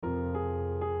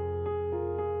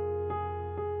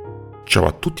Ciao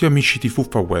a tutti amici di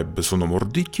Fuffa Web, sono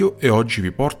Mordicchio e oggi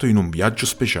vi porto in un viaggio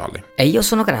speciale. E io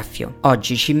sono Graffio.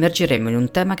 Oggi ci immergeremo in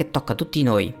un tema che tocca tutti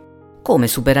noi. Come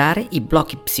superare i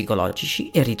blocchi psicologici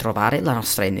e ritrovare la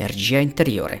nostra energia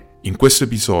interiore. In questo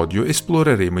episodio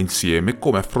esploreremo insieme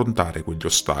come affrontare quegli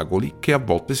ostacoli che a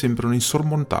volte sembrano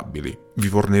insormontabili. Vi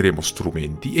forniremo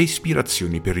strumenti e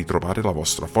ispirazioni per ritrovare la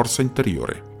vostra forza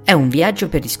interiore. È un viaggio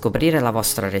per riscoprire la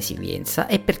vostra resilienza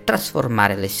e per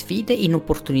trasformare le sfide in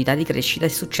opportunità di crescita e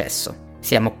successo.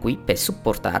 Siamo qui per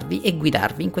supportarvi e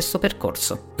guidarvi in questo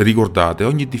percorso. Ricordate,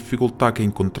 ogni difficoltà che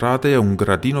incontrate è un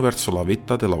gradino verso la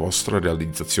vetta della vostra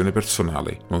realizzazione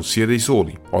personale. Non siete i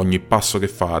soli. Ogni passo che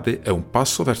fate è un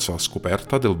passo verso la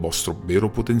scoperta del vostro vero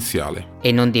potenziale.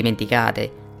 E non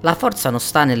dimenticate, la forza non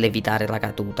sta nell'evitare la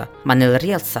caduta, ma nel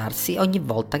rialzarsi ogni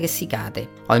volta che si cade.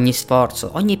 Ogni sforzo,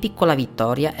 ogni piccola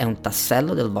vittoria è un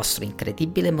tassello del vostro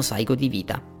incredibile mosaico di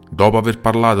vita. Dopo aver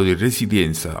parlato di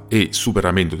resilienza e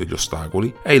superamento degli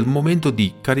ostacoli, è il momento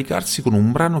di caricarsi con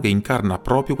un brano che incarna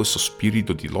proprio questo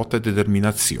spirito di lotta e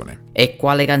determinazione. E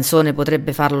quale canzone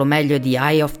potrebbe farlo meglio di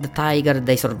Eye of the Tiger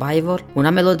dei Survivor?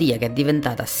 Una melodia che è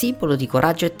diventata simbolo di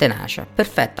coraggio e tenacia,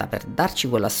 perfetta per darci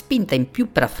quella spinta in più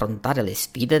per affrontare le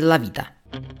sfide della vita.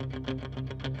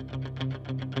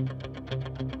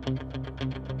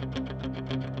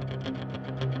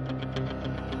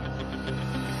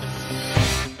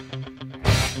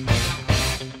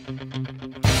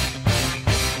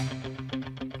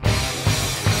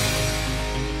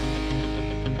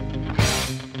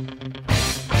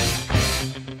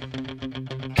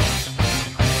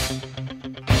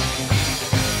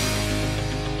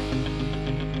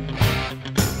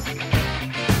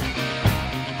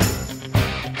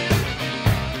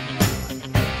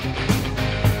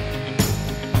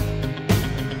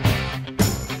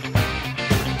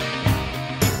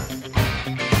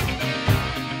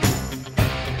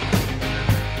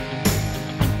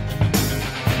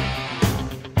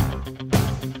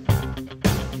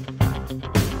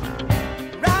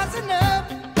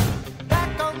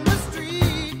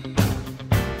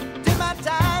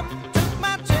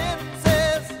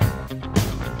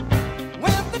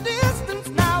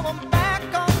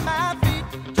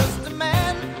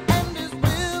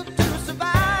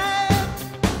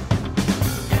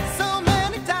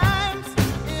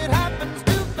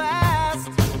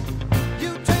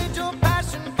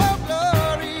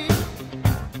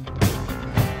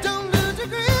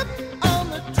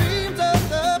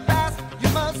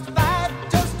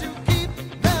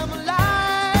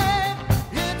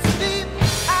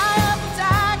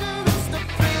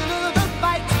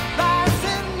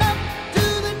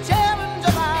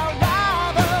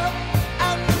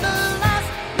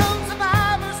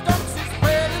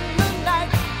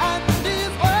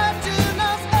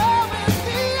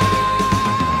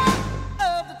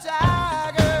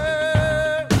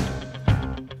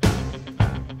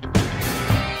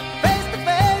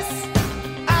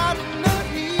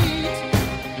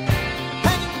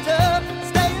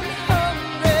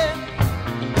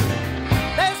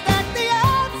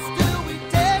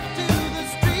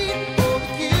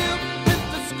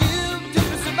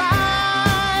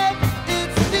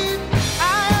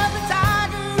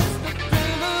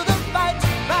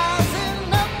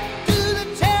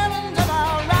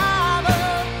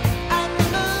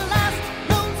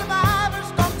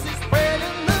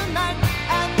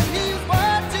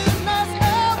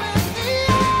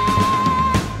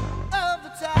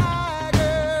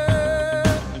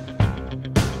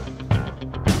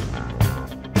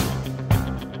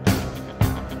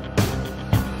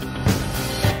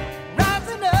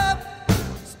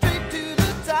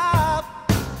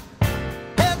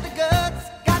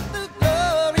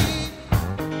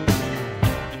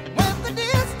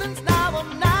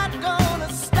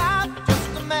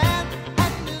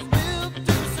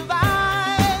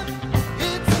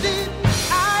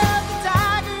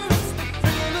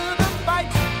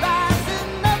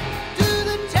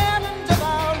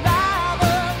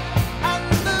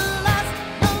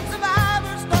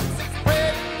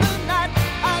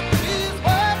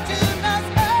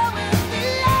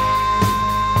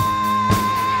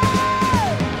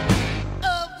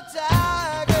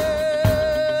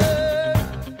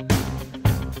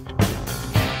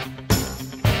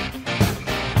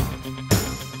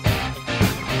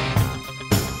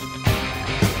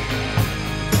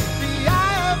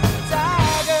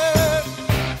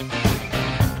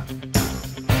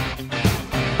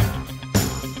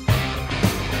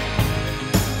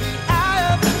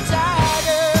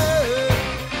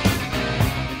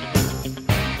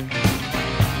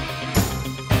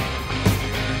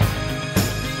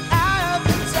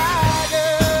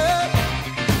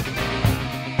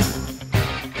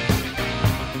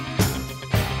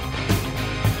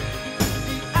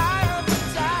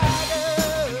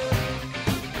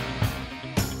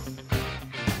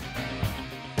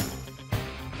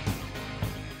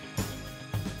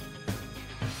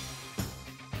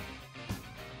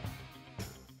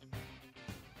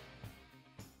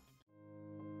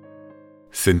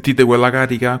 Sentite quella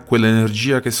carica,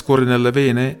 quell'energia che scorre nelle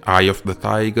vene? Eye of the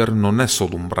Tiger non è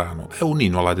solo un brano, è un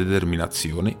inno alla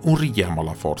determinazione, un richiamo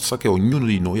alla forza che ognuno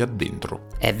di noi ha dentro.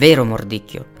 È vero,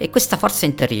 Mordicchio, e questa forza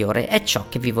interiore è ciò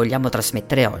che vi vogliamo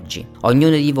trasmettere oggi.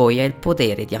 Ognuno di voi ha il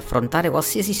potere di affrontare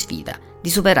qualsiasi sfida,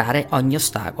 di superare ogni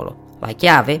ostacolo. La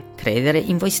chiave? Credere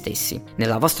in voi stessi,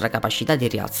 nella vostra capacità di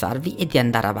rialzarvi e di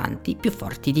andare avanti più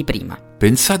forti di prima.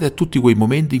 Pensate a tutti quei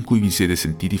momenti in cui vi siete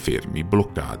sentiti fermi,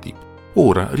 bloccati.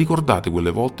 Ora ricordate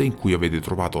quelle volte in cui avete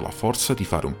trovato la forza di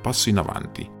fare un passo in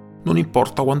avanti. Non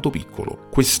importa quanto piccolo,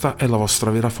 questa è la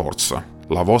vostra vera forza,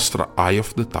 la vostra Eye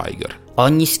of the Tiger.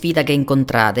 Ogni sfida che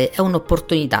incontrate è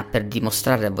un'opportunità per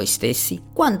dimostrare a voi stessi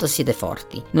quanto siete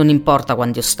forti. Non importa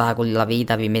quanti ostacoli la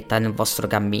vita vi metta nel vostro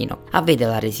cammino, avete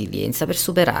la resilienza per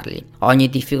superarli. Ogni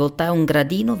difficoltà è un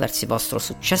gradino verso il vostro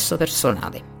successo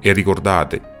personale. E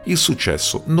ricordate, il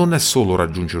successo non è solo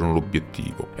raggiungere un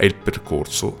obiettivo, è il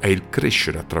percorso, è il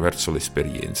crescere attraverso le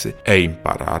esperienze, è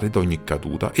imparare da ogni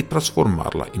caduta e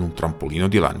trasformarla in un trampolino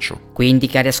di lancio. Quindi,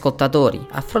 cari ascoltatori,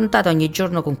 affrontate ogni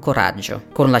giorno con coraggio,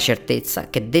 con la certezza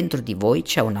che dentro di voi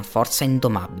c'è una forza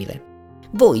indomabile.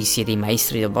 Voi siete i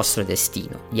maestri del vostro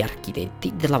destino, gli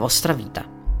architetti della vostra vita.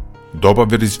 Dopo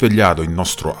aver risvegliato il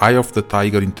nostro Eye of the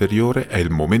Tiger interiore, è il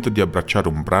momento di abbracciare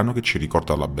un brano che ci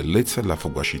ricorda la bellezza e la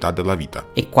fugacità della vita.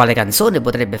 E quale canzone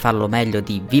potrebbe farlo meglio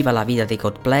di Viva la vita dei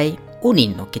Coldplay? Un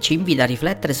inno che ci invita a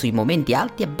riflettere sui momenti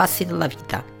alti e bassi della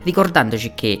vita,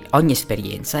 ricordandoci che ogni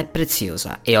esperienza è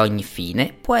preziosa e ogni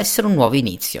fine può essere un nuovo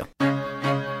inizio.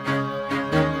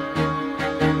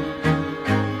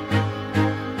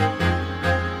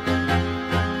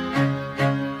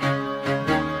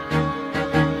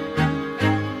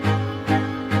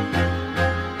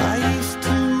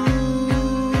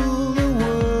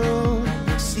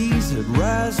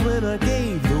 Rise when I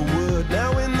gave the word.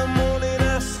 Now in the morning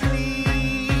I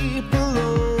sleep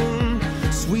alone.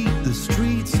 Sweep the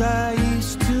streets I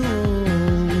used to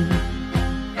own.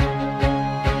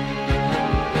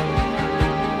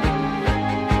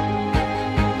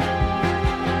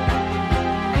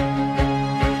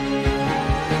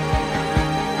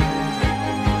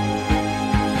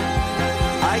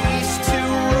 I used to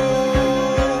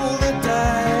roll the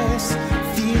dice,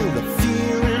 feel the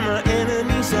fear in my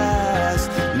enemy's eyes.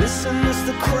 Listen as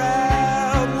the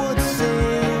crowd would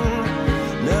sing.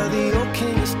 Now the old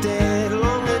king is dead,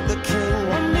 long live the king.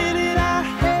 One minute I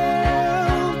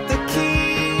held the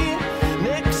key.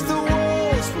 Next the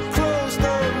walls were closed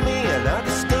on me, and I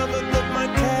discovered that my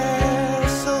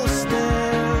castle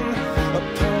stand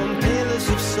upon pillars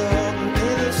of salt and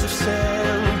pillars of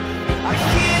sand. I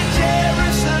hear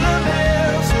Jerusalem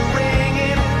bells are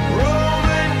ringing,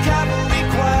 Roman cavalry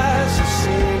choirs are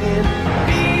singing.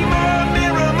 Be my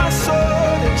mirror, my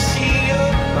sword and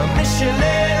shield, my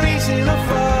missionaries in a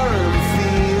foreign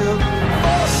field.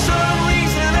 For some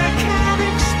reason I can't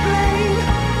explain,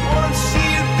 once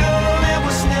you've gone it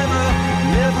was never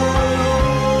an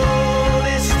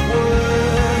honest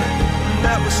word. And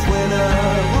that was when I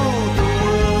ruled the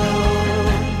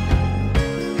world.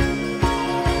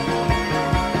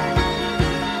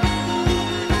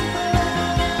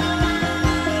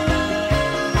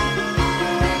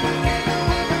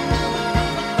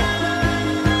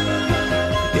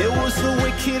 It was the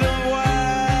wicked and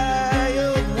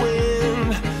wild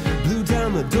wind, blew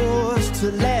down the doors to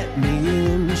let me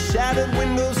in, shattered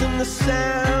windows and the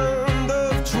sound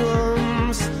of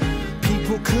drums.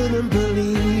 People couldn't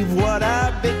believe what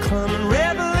I'd become.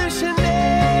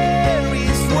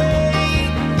 Revolutionaries wait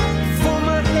for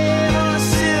my head on a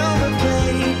silver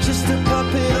plate, just a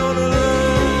puppet on a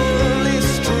lonely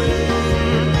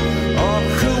string. Oh,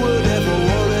 who would ever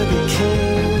wanna be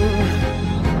king?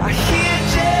 I hear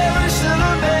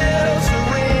Jerusalem bells are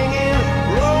ringing,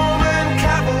 Roman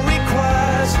cavalry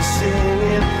choirs are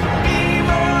singing. Be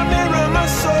my mirror, my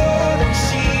sword and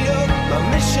shield, my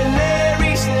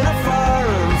missionaries in a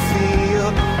foreign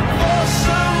field. For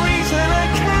some reason I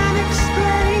can't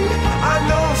explain, I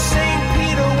know St.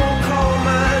 Peter won't call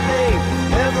my name,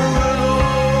 never an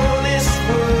honest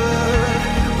word.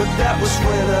 But that was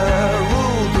when I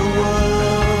ruled the world.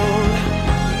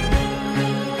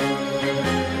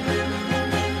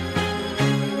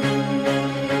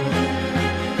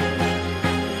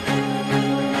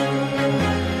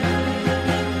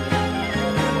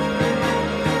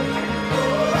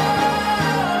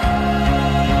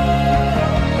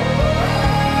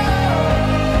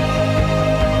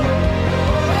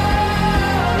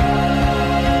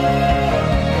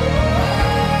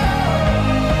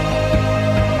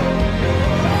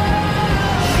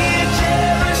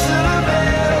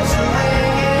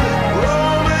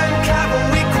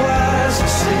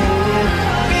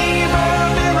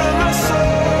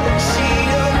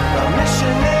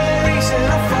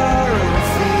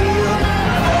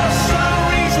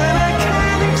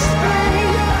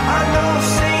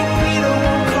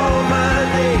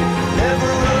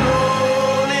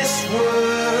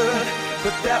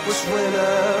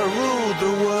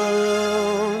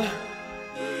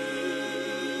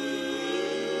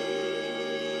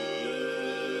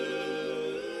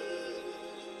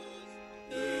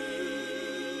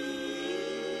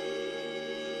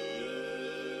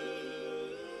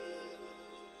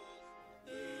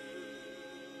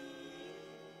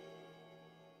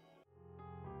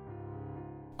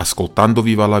 Ascoltando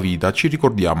Viva la vita ci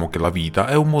ricordiamo che la vita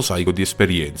è un mosaico di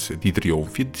esperienze, di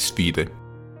trionfi e di sfide.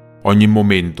 Ogni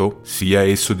momento, sia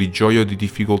esso di gioia o di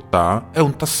difficoltà, è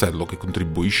un tassello che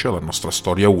contribuisce alla nostra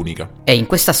storia unica. E in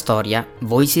questa storia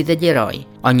voi siete gli eroi.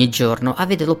 Ogni giorno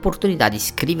avete l'opportunità di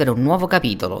scrivere un nuovo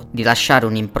capitolo, di lasciare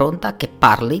un'impronta che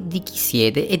parli di chi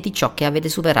siete e di ciò che avete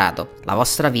superato. La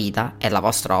vostra vita è la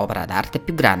vostra opera d'arte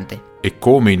più grande. E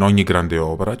come in ogni grande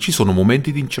opera ci sono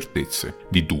momenti di incertezze,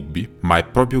 di dubbi, ma è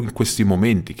proprio in questi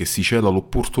momenti che si cela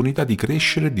l'opportunità di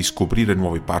crescere, di scoprire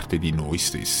nuove parti di noi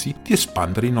stessi, di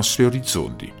espandere i nostri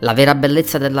orizzonti. La vera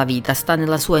bellezza della vita sta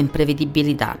nella sua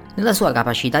imprevedibilità, nella sua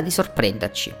capacità di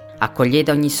sorprenderci. Accogliete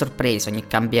ogni sorpresa, ogni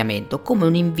cambiamento come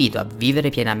un invito a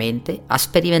vivere pienamente, a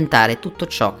sperimentare tutto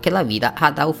ciò che la vita ha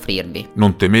da offrirvi.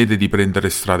 Non temete di prendere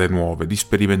strade nuove, di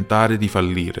sperimentare, di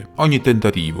fallire. Ogni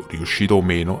tentativo, riuscito o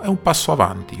meno, è un passo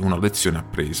avanti, una lezione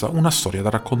appresa, una storia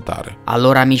da raccontare.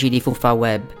 Allora amici di Fuffa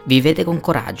Web, vivete con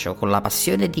coraggio, con la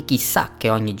passione di chi sa che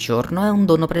ogni giorno è un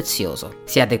dono prezioso.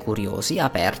 Siate curiosi,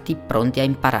 aperti, pronti a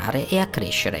imparare e a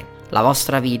crescere. La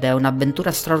vostra vita è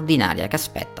un'avventura straordinaria che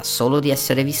aspetta solo di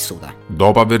essere vissuta.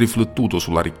 Dopo aver riflettuto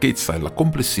sulla ricchezza e la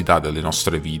complessità delle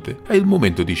nostre vite, è il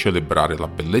momento di celebrare la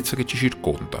bellezza che ci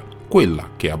circonda,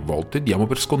 quella che a volte diamo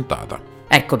per scontata.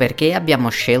 Ecco perché abbiamo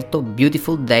scelto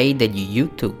Beautiful Day degli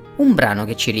U2, un brano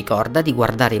che ci ricorda di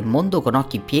guardare il mondo con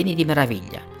occhi pieni di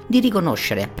meraviglia, di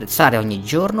riconoscere e apprezzare ogni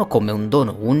giorno come un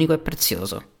dono unico e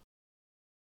prezioso.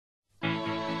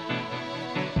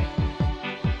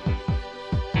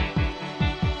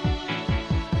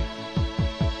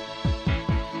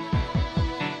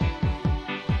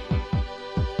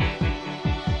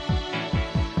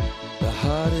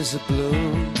 Heart is a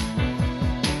balloon,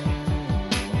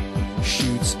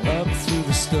 shoots up through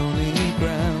the stony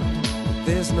ground.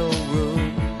 There's no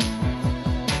room,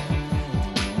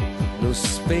 no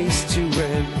space to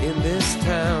rent in this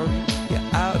town. You're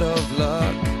out of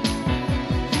luck,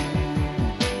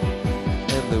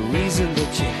 and the reason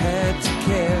that you had to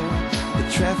care, the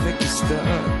traffic is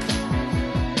stuck,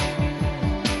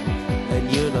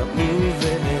 and you're not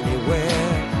moving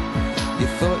anywhere. You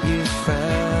thought you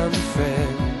found a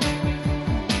friend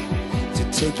to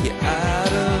take you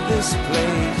out of this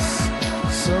place,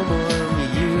 someone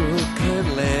you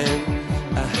can lend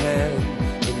a hand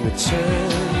in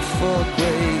return for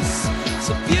grace. It's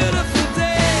a beautiful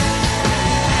day.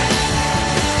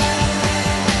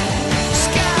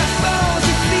 Sky falls,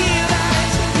 you feel like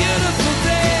it's a beautiful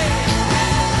day.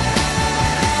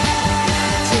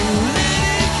 Don't let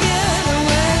it get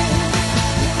away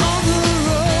on the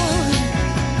road.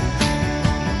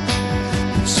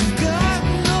 You got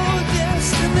no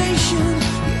destination,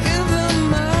 you're in the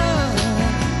mud,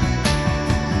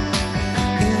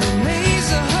 in a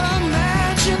maze of her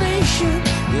imagination.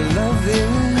 Your love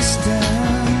is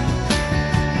down,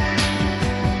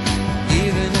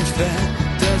 even if that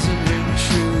doesn't ring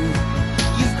true.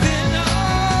 You've been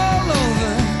all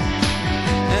over,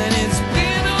 and it's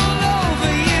been all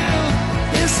over you.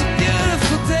 It's a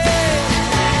beautiful day.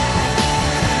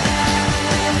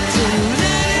 Don't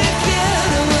let it get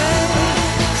away.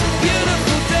 It's a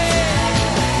beautiful day.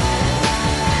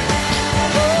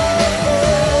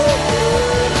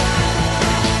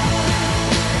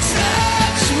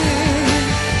 Touch me,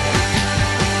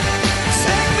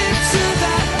 take me to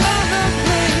that other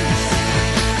place.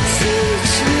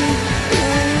 Teach me,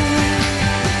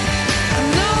 I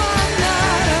know I'm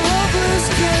not a hopeless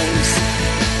case.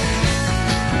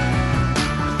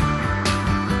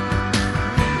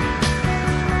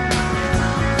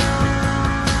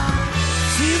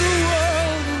 See the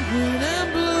world in green and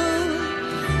blue.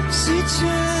 See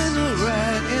China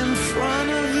right in front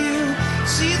of you.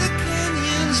 See the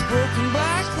canyons broken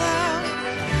by cloud.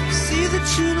 See the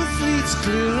tuna fleets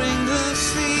clearing the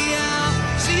sea out.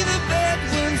 See the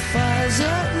bedroom fires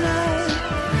at night.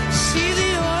 See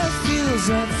the oil fields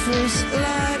at first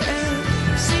light. And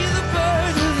see the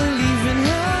bird with a leaf in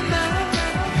her mouth.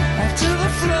 After the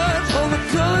flood, all the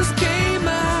colors came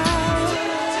out.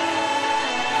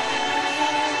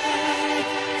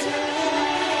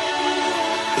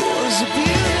 It was a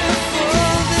beautiful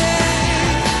day.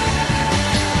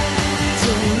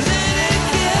 Don't let it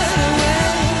get away.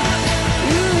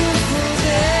 Beautiful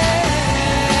day.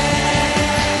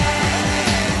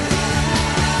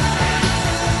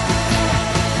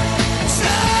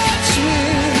 Touch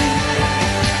me.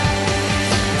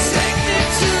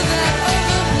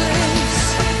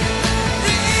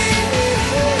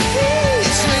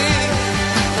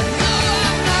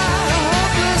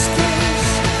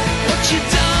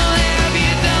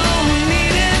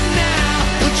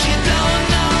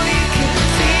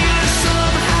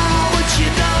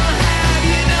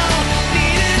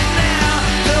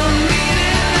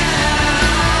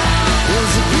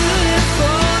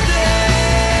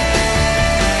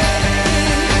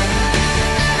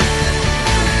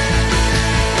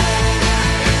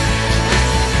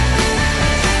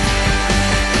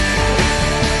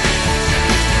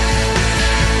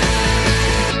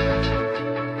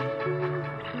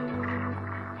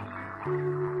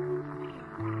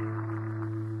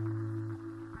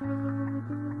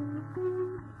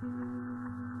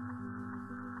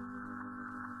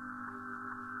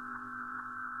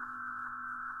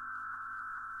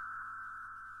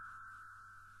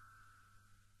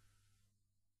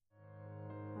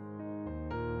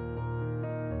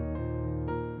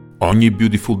 Ogni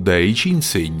Beautiful Day ci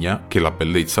insegna che la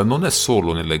bellezza non è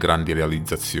solo nelle grandi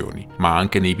realizzazioni, ma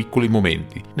anche nei piccoli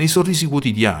momenti, nei sorrisi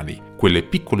quotidiani, quelle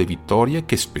piccole vittorie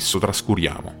che spesso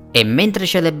trascuriamo. E mentre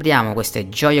celebriamo queste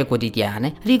gioie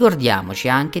quotidiane, ricordiamoci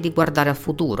anche di guardare al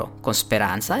futuro, con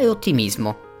speranza e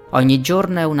ottimismo. Ogni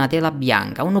giorno è una tela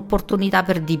bianca, un'opportunità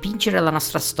per dipingere la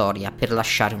nostra storia, per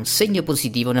lasciare un segno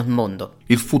positivo nel mondo.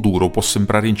 Il futuro può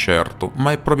sembrare incerto,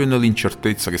 ma è proprio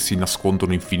nell'incertezza che si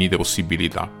nascondono infinite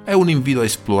possibilità. È un invito a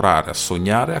esplorare, a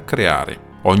sognare, a creare.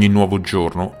 Ogni nuovo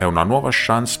giorno è una nuova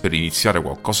chance per iniziare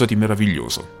qualcosa di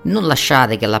meraviglioso. Non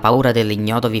lasciate che la paura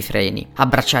dell'ignoto vi freni.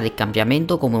 Abbracciate il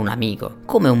cambiamento come un amico,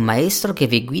 come un maestro che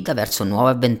vi guida verso nuove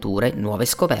avventure, nuove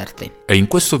scoperte. E in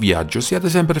questo viaggio siate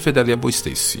sempre fedeli a voi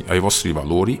stessi, ai vostri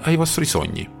valori, ai vostri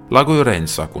sogni. La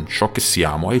coerenza con ciò che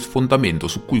siamo è il fondamento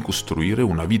su cui costruire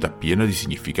una vita piena di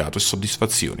significato e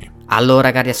soddisfazioni.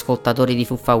 Allora, cari ascoltatori di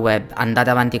Fuffa Web, andate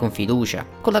avanti con fiducia,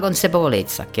 con la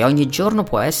consapevolezza che ogni giorno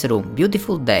può essere un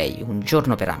beautiful day, un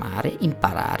giorno per amare,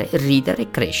 imparare, ridere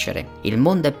e crescere. Il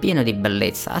mondo è pieno di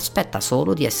bellezza, aspetta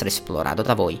solo di essere esplorato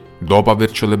da voi. Dopo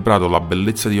aver celebrato la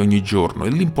bellezza di ogni giorno e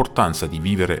l'importanza di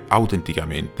vivere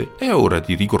autenticamente, è ora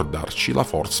di ricordarci la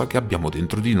forza che abbiamo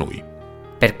dentro di noi.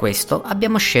 Per questo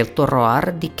abbiamo scelto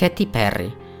Roar di Katy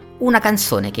Perry, una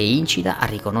canzone che incita a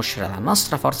riconoscere la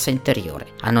nostra forza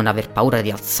interiore, a non aver paura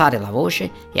di alzare la voce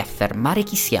e affermare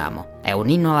chi siamo. È un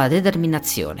inno alla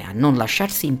determinazione, a non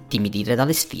lasciarsi intimidire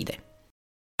dalle sfide.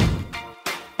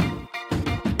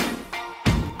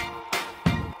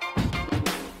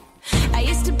 I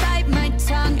used to bite my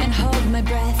tongue and hold my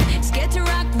breath, scared to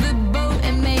rock the boat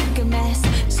and make a mess.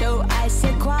 So I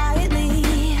said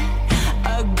quietly,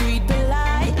 agreed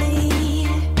politely.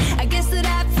 I guess that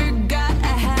I forgot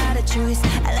I had a choice.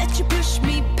 I let you push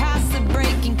me past the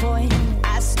breaking point.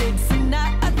 I stood for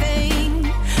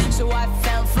nothing, so I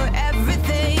fell for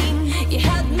everything. You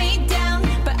held me down,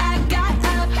 but I got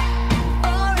up,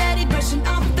 already brushing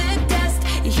off the dust.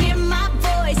 You hear my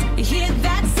voice, you hear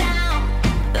that sound,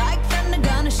 like thunder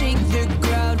gonna shake the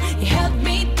ground. You held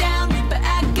me down.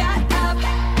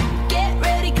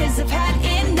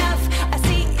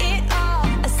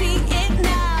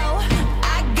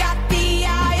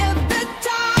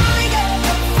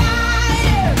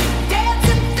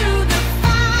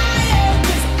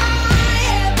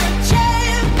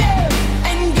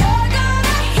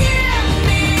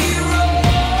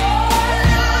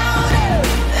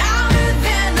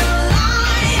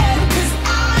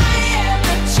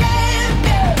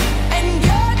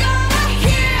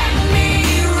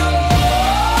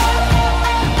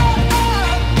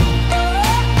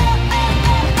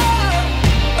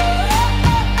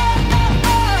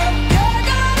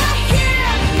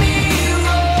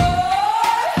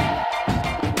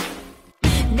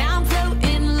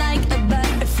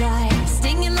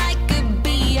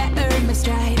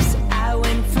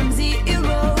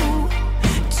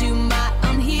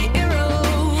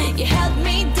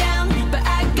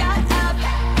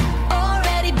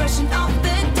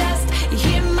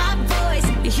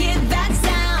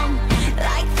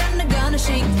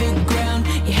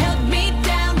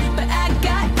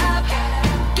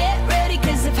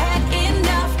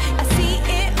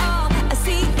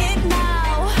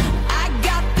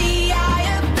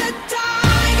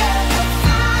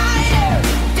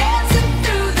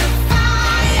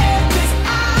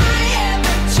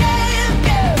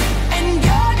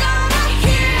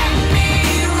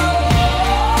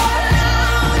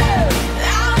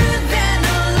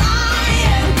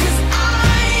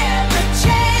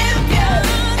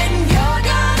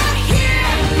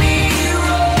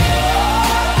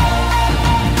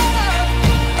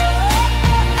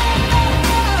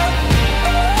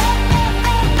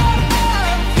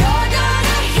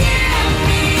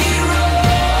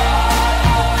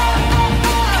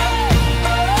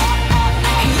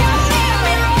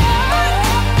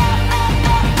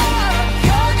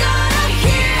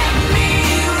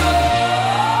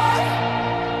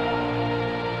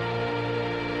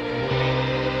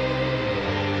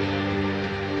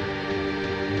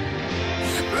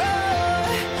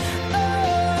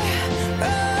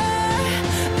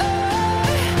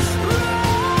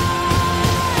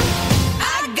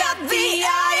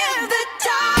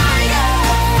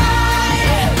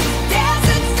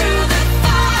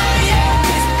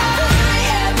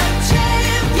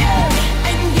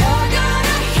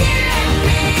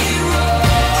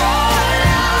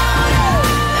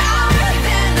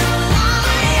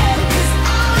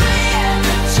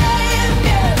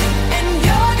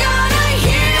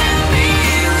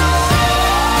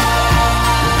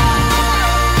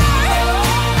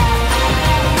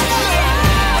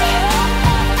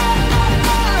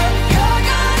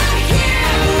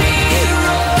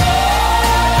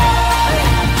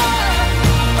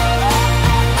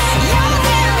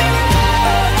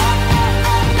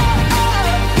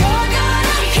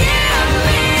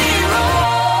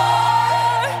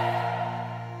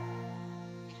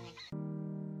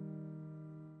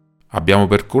 Abbiamo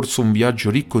percorso un viaggio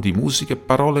ricco di musica e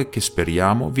parole che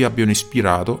speriamo vi abbiano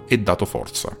ispirato e dato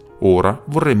forza. Ora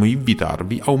vorremmo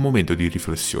invitarvi a un momento di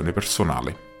riflessione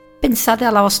personale. Pensate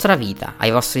alla vostra vita,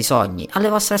 ai vostri sogni, alle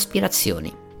vostre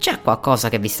aspirazioni. C'è qualcosa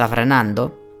che vi sta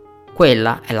frenando?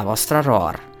 Quella è la vostra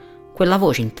roar, quella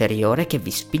voce interiore che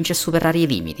vi spinge a superare i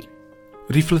limiti.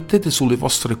 Riflettete sulle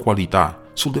vostre qualità,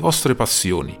 sulle vostre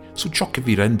passioni, su ciò che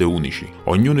vi rende unici.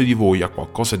 Ognuno di voi ha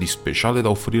qualcosa di speciale da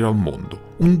offrire al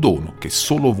mondo, un dono che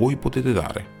solo voi potete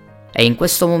dare. E in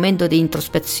questo momento di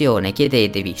introspezione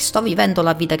chiedetevi: sto vivendo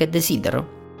la vita che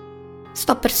desidero?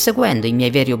 Sto perseguendo i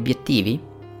miei veri obiettivi?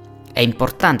 È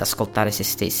importante ascoltare se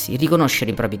stessi,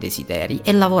 riconoscere i propri desideri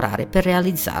e lavorare per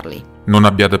realizzarli. Non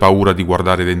abbiate paura di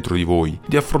guardare dentro di voi,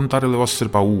 di affrontare le vostre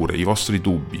paure, i vostri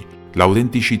dubbi.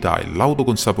 L'autenticità e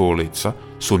l'autoconsapevolezza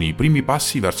sono i primi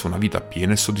passi verso una vita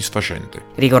piena e soddisfacente.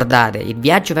 Ricordate, il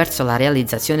viaggio verso la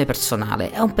realizzazione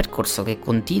personale è un percorso che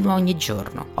continua ogni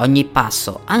giorno. Ogni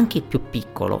passo, anche il più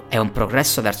piccolo, è un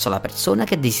progresso verso la persona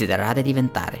che desiderate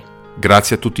diventare.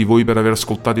 Grazie a tutti voi per aver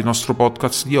ascoltato il nostro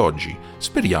podcast di oggi.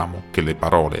 Speriamo che le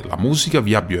parole e la musica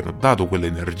vi abbiano dato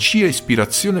quell'energia e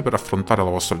ispirazione per affrontare la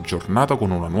vostra giornata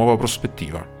con una nuova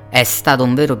prospettiva. È stato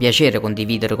un vero piacere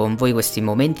condividere con voi questi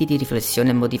momenti di riflessione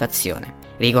e motivazione.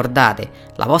 Ricordate,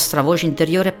 la vostra voce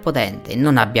interiore è potente e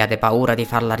non abbiate paura di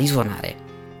farla risuonare.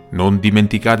 Non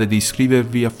dimenticate di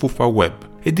iscrivervi a Fuffa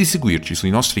Web e di seguirci sui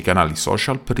nostri canali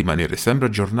social per rimanere sempre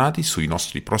aggiornati sui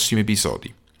nostri prossimi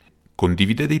episodi.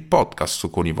 Condividete il podcast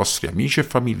con i vostri amici e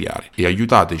familiari e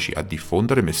aiutateci a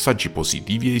diffondere messaggi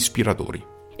positivi e ispiratori.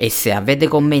 E se avete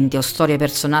commenti o storie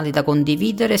personali da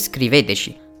condividere,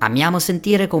 scriveteci. Amiamo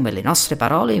sentire come le nostre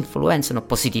parole influenzano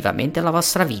positivamente la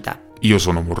vostra vita. Io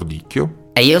sono Mordicchio.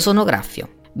 E io sono Graffio.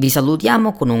 Vi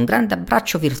salutiamo con un grande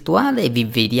abbraccio virtuale e vi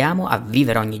invitiamo a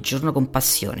vivere ogni giorno con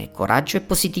passione, coraggio e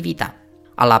positività.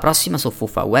 Alla prossima su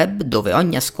Fuffa Web, dove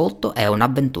ogni ascolto è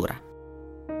un'avventura.